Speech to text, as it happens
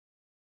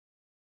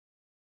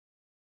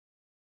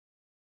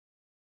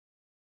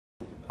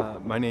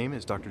My name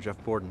is Dr.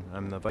 Jeff Borden.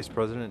 I'm the Vice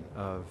President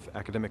of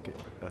Academic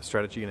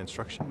Strategy and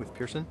Instruction with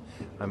Pearson.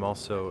 I'm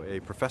also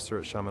a professor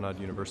at Chaminade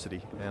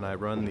University, and I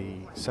run the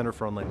Center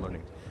for Online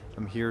Learning.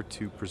 I'm here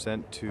to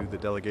present to the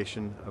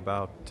delegation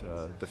about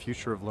the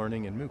future of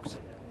learning in MOOCs.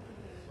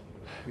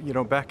 You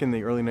know, back in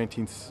the early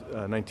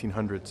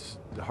 1900s,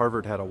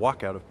 Harvard had a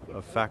walkout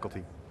of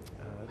faculty.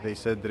 They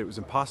said that it was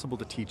impossible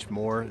to teach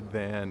more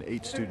than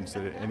 8 students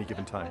at any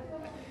given time.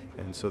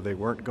 And so they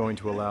weren't going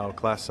to allow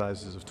class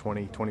sizes of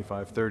 20,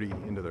 25, 30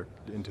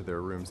 into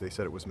their rooms. They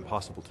said it was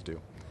impossible to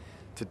do.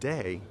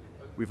 Today,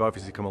 we've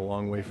obviously come a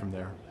long way from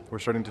there. We're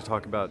starting to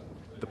talk about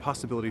the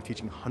possibility of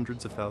teaching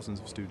hundreds of thousands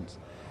of students.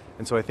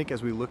 And so I think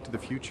as we look to the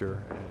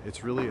future,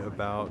 it's really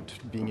about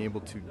being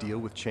able to deal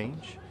with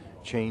change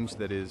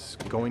that is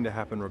going to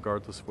happen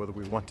regardless of whether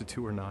we want it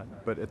to or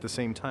not. But at the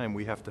same time,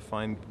 we have to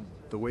find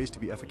the ways to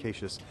be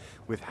efficacious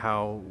with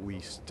how we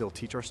still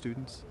teach our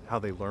students, how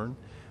they learn,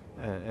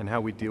 and how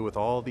we deal with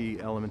all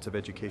the elements of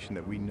education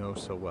that we know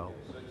so well.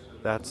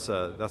 That's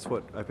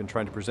what I've been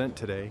trying to present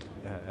today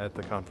at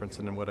the conference,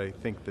 and what I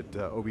think that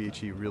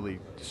OBHE really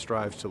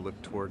strives to look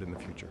toward in the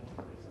future.